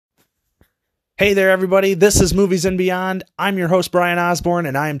Hey there, everybody. This is Movies and Beyond. I'm your host, Brian Osborne,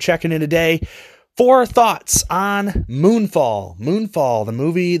 and I am checking in today for thoughts on Moonfall. Moonfall, the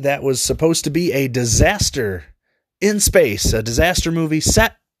movie that was supposed to be a disaster in space, a disaster movie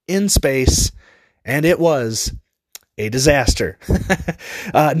set in space, and it was a disaster.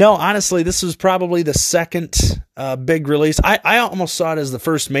 No, honestly, this was probably the second big release. I almost saw it as the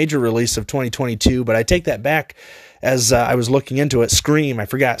first major release of 2022, but I take that back. As I was looking into it, Scream, I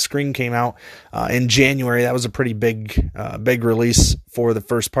forgot, Scream came out in January. That was a pretty big release for the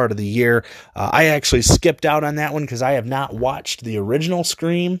first part of the year. I actually skipped out on that one because I have not watched the original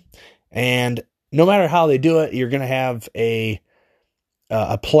Scream. And no matter how they do it, you're going to have a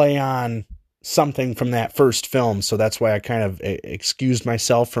play on something from that first film. So that's why I kind of excused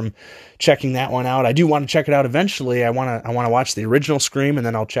myself from checking that one out. I do want to check it out eventually. I want to watch the original Scream, and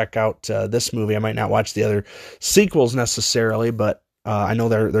then I'll check out this movie. I might not watch the other sequels necessarily, but I know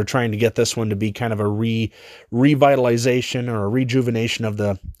they're trying to get this one to be kind of a revitalization or a rejuvenation of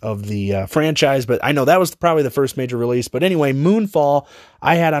the franchise. But I know that was probably the first major release. But anyway, Moonfall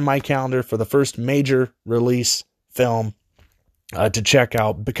I had on my calendar for the first major release film to check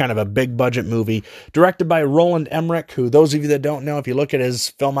out, kind of a big budget movie directed by Roland Emmerich, who, those of you that don't know, if you look at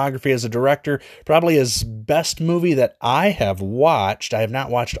his filmography as a director, probably his best movie that I have watched. I have not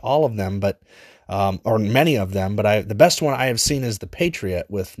watched all of them, but or many of them, but the best one I have seen is The Patriot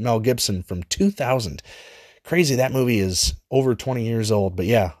with Mel Gibson from 2000. Crazy, that movie is over 20 years old, but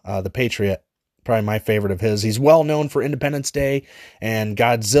yeah, The Patriot, probably my favorite of his. He's well known for Independence Day and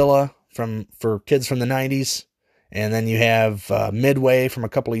Godzilla for kids from the 90s. And then you have Midway from a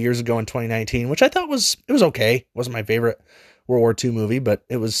couple of years ago in 2019, which I thought was okay. It wasn't my favorite World War II movie, but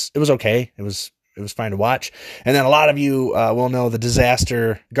it was okay. It was fine to watch. And then a lot of you will know the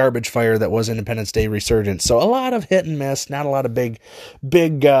disaster garbage fire that was Independence Day Resurgence. So a lot of hit and miss, not a lot of big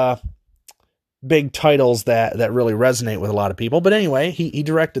titles that really resonate with a lot of people. But anyway, he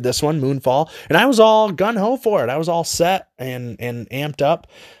directed this one, Moonfall, and I was all gung-ho for it. I was all set and amped up.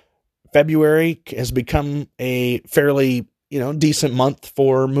 February has become a fairly, decent month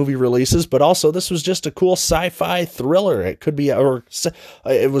for movie releases, but also this was just a cool sci-fi thriller. It could be, or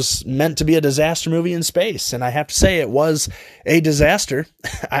it was meant to be a disaster movie in space. And I have to say it was a disaster.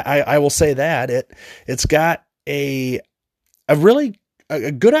 I will say that it's got a really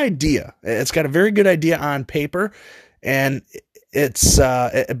good idea. It's got a very good idea on paper, and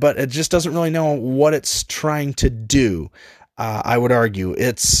but it just doesn't really know what it's trying to do. I would argue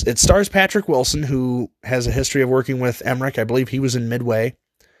it stars Patrick Wilson, who has a history of working with Emmerich. I believe he was in Midway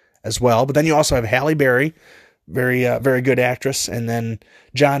as well. But then you also have Halle Berry, very good actress. And then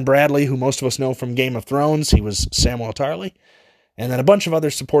John Bradley, who most of us know from Game of Thrones. He was Samwell Tarly. And then a bunch of other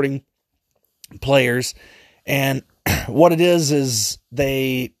supporting players. And what it is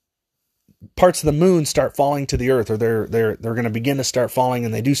parts of the moon start falling to the earth, or they're going to begin to start falling,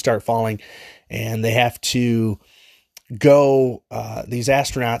 and they do start falling, and they have to go, these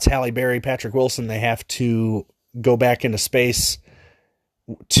astronauts, Halle Berry, Patrick Wilson, they have to go back into space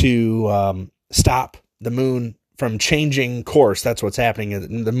to stop the moon from changing course. That's what's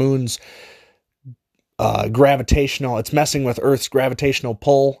happening. The moon's gravitational, it's messing with Earth's gravitational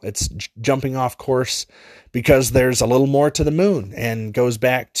pull. It's jumping off course because there's a little more to the moon, and goes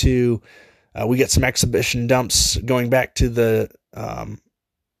back to, we get some exhibition dumps going back to the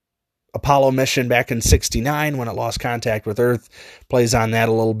Apollo mission back in 1969 when it lost contact with Earth. Plays on that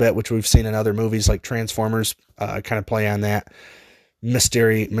a little bit, which we've seen in other movies like Transformers, kind of play on that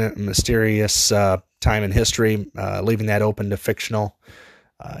mysterious time in history, leaving that open to fictional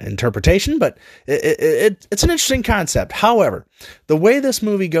interpretation. But it's an interesting concept. However, the way this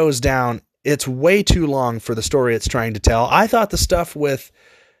movie goes down, it's way too long for the story it's trying to tell. I thought the stuff with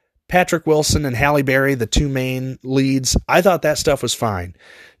Patrick Wilson and Halle Berry, the two main leads, I thought that stuff was fine.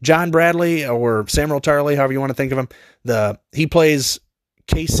 John Bradley, or Samwell Tarly, however you want to think of him, he plays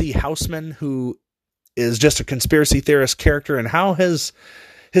Casey Houseman, who is just a conspiracy theorist character, and how his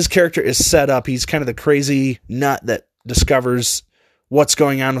character is set up. He's kind of the crazy nut that discovers what's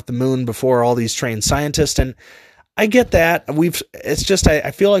going on with the moon before all these trained scientists. And I get that.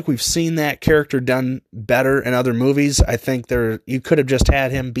 I feel like we've seen that character done better in other movies. I think you could have just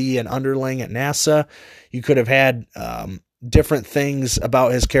had him be an underling at NASA. You could have had different things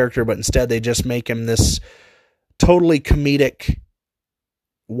about his character, but instead they just make him this totally comedic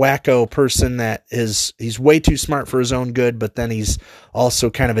wacko person he's way too smart for his own good, but then he's also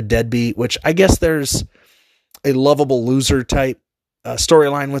kind of a deadbeat, which I guess there's a lovable loser type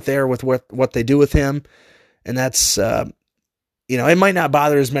storyline with what they do with him. And that's, it might not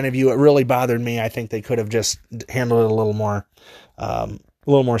bother as many of you. It really bothered me. I think they could have just handled it a little more a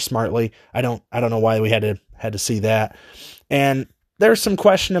little more smartly. I don't know why we had to see that. And there's some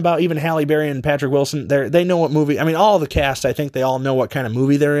question about even Halle Berry and Patrick Wilson. They know what movie. I mean, all the cast, I think they all know what kind of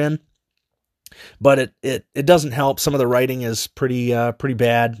movie they're in. But it doesn't help. Some of the writing is pretty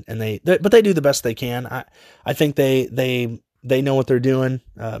bad, and but they do the best they can. I think they know what they're doing,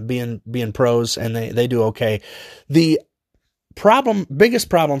 being pros, and they do okay. The biggest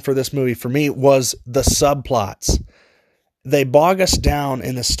problem for this movie for me was the subplots. They bog us down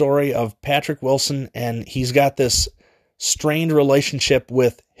in the story of Patrick Wilson, and he's got this strained relationship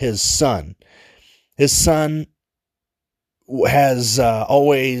with his son. His son has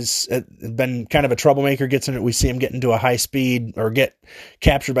always been kind of a troublemaker. We see him get into a high speed or get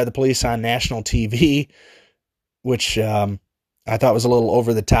captured by the police on national TV, which I thought was a little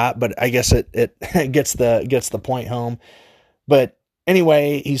over the top, but I guess it gets the point home. But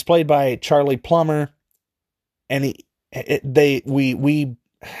anyway, he's played by Charlie Plummer, and they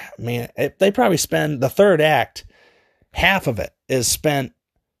probably spend the third act, half of it is spent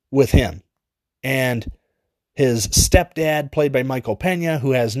with him and his stepdad, played by Michael Pena,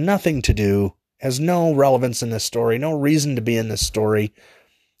 who has nothing to do, has no relevance in this story, no reason to be in this story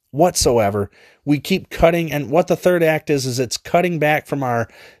whatsoever. We keep cutting, and what the third act is it's cutting back from our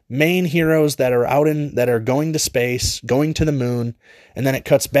main heroes that are going to space, going to the moon, and then it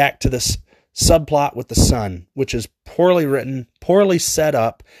cuts back to this subplot with the son, which is poorly written, poorly set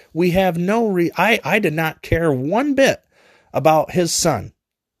up. We have I did not care one bit about his son,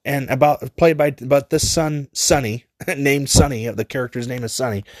 and about this son, Sonny, named Sonny. The character's name is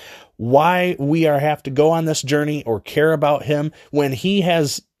Sonny. Why we have to go on this journey or care about him when he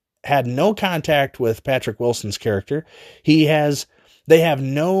has had no contact with Patrick Wilson's character. They have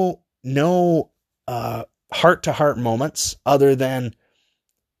no heart-to-heart moments other than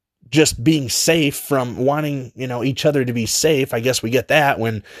just being safe from wanting, each other to be safe. I guess we get that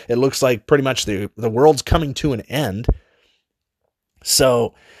when it looks like pretty much the world's coming to an end.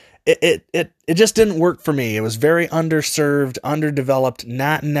 So it just didn't work for me. It was very underserved, underdeveloped,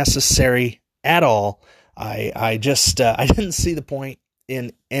 not necessary at all. I didn't see the point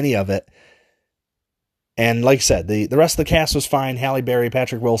in any of it. And like I said, the rest of the cast was fine. Halle Berry,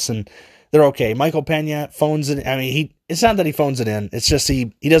 Patrick Wilson, they're okay. Michael Pena phones it. I mean, it's not that he phones it in. It's just he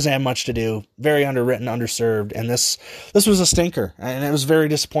doesn't have much to do. Very underwritten, underserved, and this was a stinker, and it was very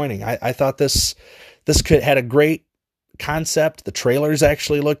disappointing. I thought this had a great concept. The trailers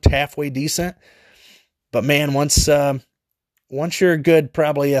actually looked halfway decent, but man, once you're good,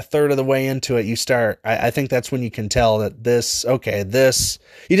 probably a third of the way into it, I think that's when you can tell that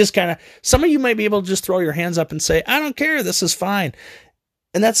you just kind of, some of you might be able to just throw your hands up and say, I don't care, this is fine.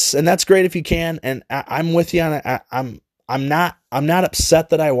 And that's great if you can. And I'm with you on it. I'm not upset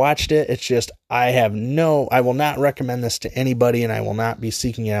that I watched it. It's just, I will not recommend this to anybody, and I will not be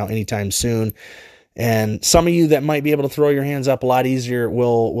seeking it out anytime soon. And some of you that might be able to throw your hands up a lot easier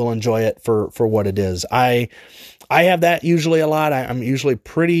will enjoy it for what it is. I have that usually a lot. I'm usually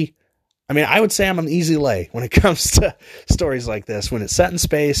I would say I'm an easy lay when it comes to stories like this, when it's set in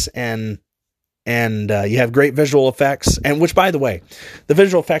space and you have great visual effects, and which, by the way, the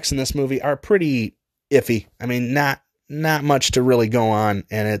visual effects in this movie are pretty iffy. I mean, not much to really go on,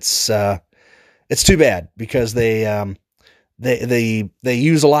 and it's too bad because they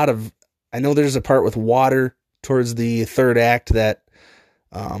use a lot of. I know there's a part with water towards the third act that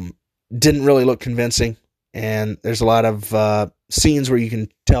didn't really look convincing. And there's a lot of scenes where you can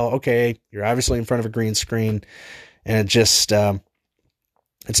tell, okay, you're obviously in front of a green screen, and it just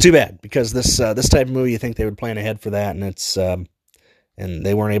it's too bad because this type of movie, you think they would plan ahead for that, and it's and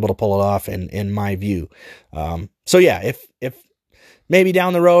they weren't able to pull it off in my view. So yeah, if maybe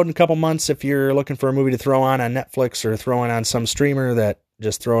down the road in a couple months, if you're looking for a movie to throw on Netflix or throw on some streamer that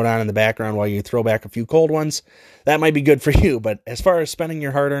just throw it on in the background while you throw back a few cold ones, that might be good for you. But as far as spending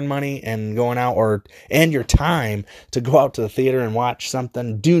your hard-earned money and going out and your time to go out to the theater and watch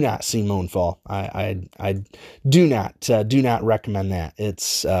something, do not see Moonfall. I do not recommend that.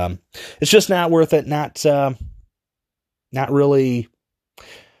 It's just not worth it. Not really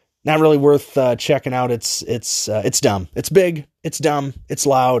worth checking out. It's dumb. It's big. It's dumb. It's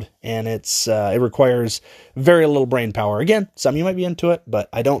loud, and it requires very little brain power. Again, some of you might be into it, but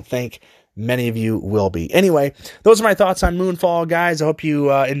I don't think many of you will be. Anyway, those are my thoughts on Moonfall, guys. I hope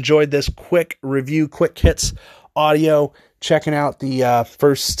you enjoyed this quick review, quick hits audio, checking out the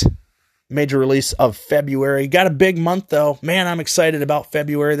first major release of February. Got a big month though. Man, I'm excited about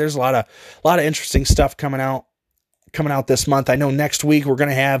February. There's a lot of interesting stuff coming out this month. I know next week we're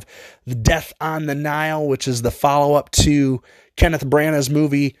going to have The Death on the Nile, which is the follow-up to Kenneth Branagh's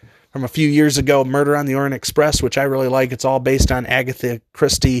movie from a few years ago, Murder on the Orient Express, which I really like. It's all based on Agatha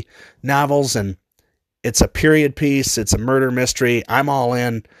Christie novels, and it's a period piece. It's a murder mystery. I'm all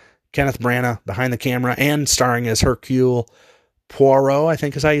in. Kenneth Branagh behind the camera and starring as Hercule Poirot, I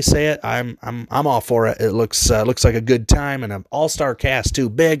think is how you say it. I'm all for it. It looks like a good time, and an all-star cast too.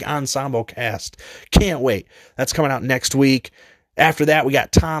 Big ensemble cast. Can't wait. That's coming out next week. After that, we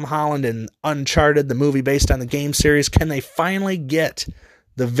got Tom Holland in Uncharted, the movie based on the game series. Can they finally get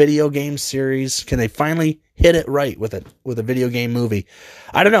the video game series? Can they finally hit it right with a video game movie?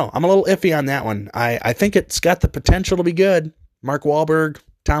 I don't know. I'm a little iffy on that one. I think it's got the potential to be good. Mark Wahlberg,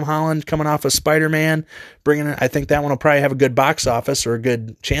 Tom Holland coming off of Spider-Man, bringing it. I think that one will probably have a good box office, or a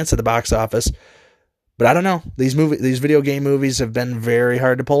good chance at the box office. But I don't know. These video game movies have been very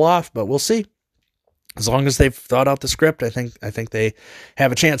hard to pull off, but we'll see. As long as they've thought out the script, I think they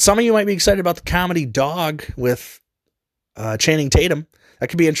have a chance. Some of you might be excited about the comedy Dog with Channing Tatum. That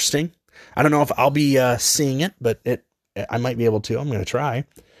could be interesting. I don't know if I'll be seeing it, but I might be able to. I'm going to try.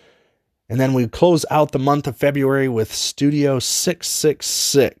 And then we close out the month of February with Studio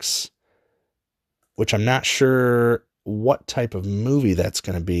 666, which I'm not sure what type of movie that's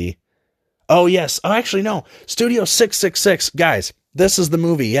going to be. Oh, yes. Oh, actually, no. Studio 666. Guys, this is the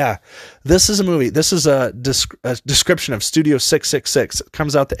movie. Yeah, this is a movie. This is a description of Studio 666. It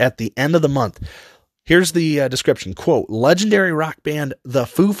comes out at the end of the month. Here's the description. Quote, legendary rock band The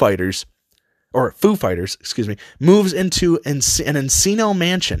Foo Fighters, excuse me, moves into an Encino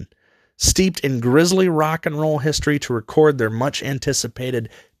mansion steeped in grisly rock and roll history to record their much anticipated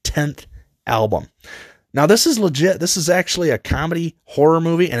 10th album. Now, this is legit. This is actually a comedy horror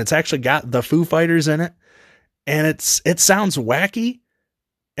movie, and it's actually got the Foo Fighters in it. And it sounds wacky,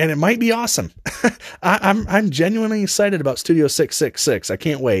 and it might be awesome. I'm genuinely excited about Studio 666. I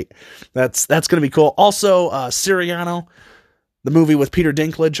can't wait. That's going to be cool. Also, Ciriano, the movie with Peter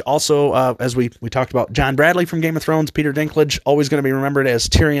Dinklage. Also, as we talked about John Bradley from Game of Thrones, Peter Dinklage, always going to be remembered as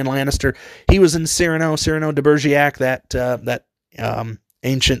Tyrion Lannister. He was in Cyrano de Bergerac, that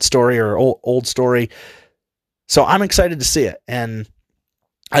ancient story or old story. So I'm excited to see it, and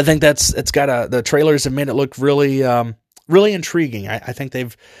I think it's got the trailers have made it look really really intriguing. I think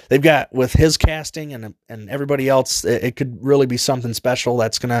they've got, with his casting and everybody else, it could really be something special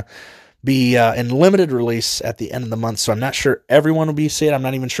that's gonna be in limited release at the end of the month. So I'm not sure everyone will be see it. I'm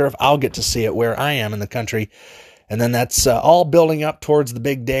not even sure if I'll get to see it where I am in the country. And then that's all building up towards the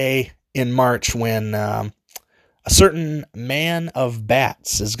big day in March when a certain Man of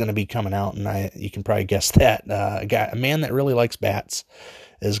Bats is going to be coming out, and you can probably guess that. A man that really likes bats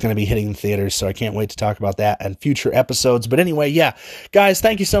is going to be hitting the theaters, so I can't wait to talk about that in future episodes. But anyway, yeah, guys,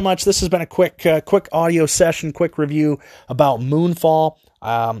 thank you so much. This has been a quick audio session, quick review about Moonfall.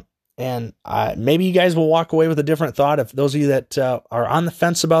 And maybe you guys will walk away with a different thought. If those of you that are on the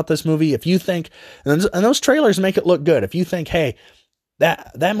fence about this movie, if you think, and those trailers make it look good, if you think, hey,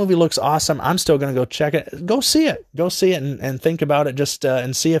 that movie looks awesome, I'm still going to go check it. Go see it and think about it, just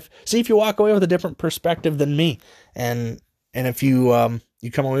and see if you walk away with a different perspective than me, and if you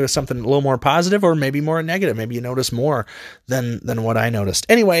come away with something a little more positive, or maybe more negative. Maybe you notice more than what I noticed.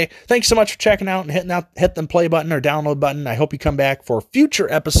 Anyway, thanks so much for checking out and hit the play button or download button. I hope you come back for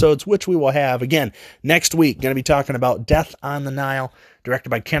future episodes, which we will have again next week. Going to be talking about Death on the Nile, directed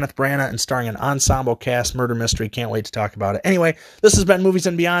by Kenneth Branagh and starring an ensemble cast murder mystery. Can't wait to talk about it. Anyway, this has been Movies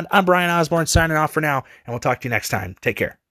and Beyond. I'm Brian Osborne signing off for now, and we'll talk to you next time. Take care.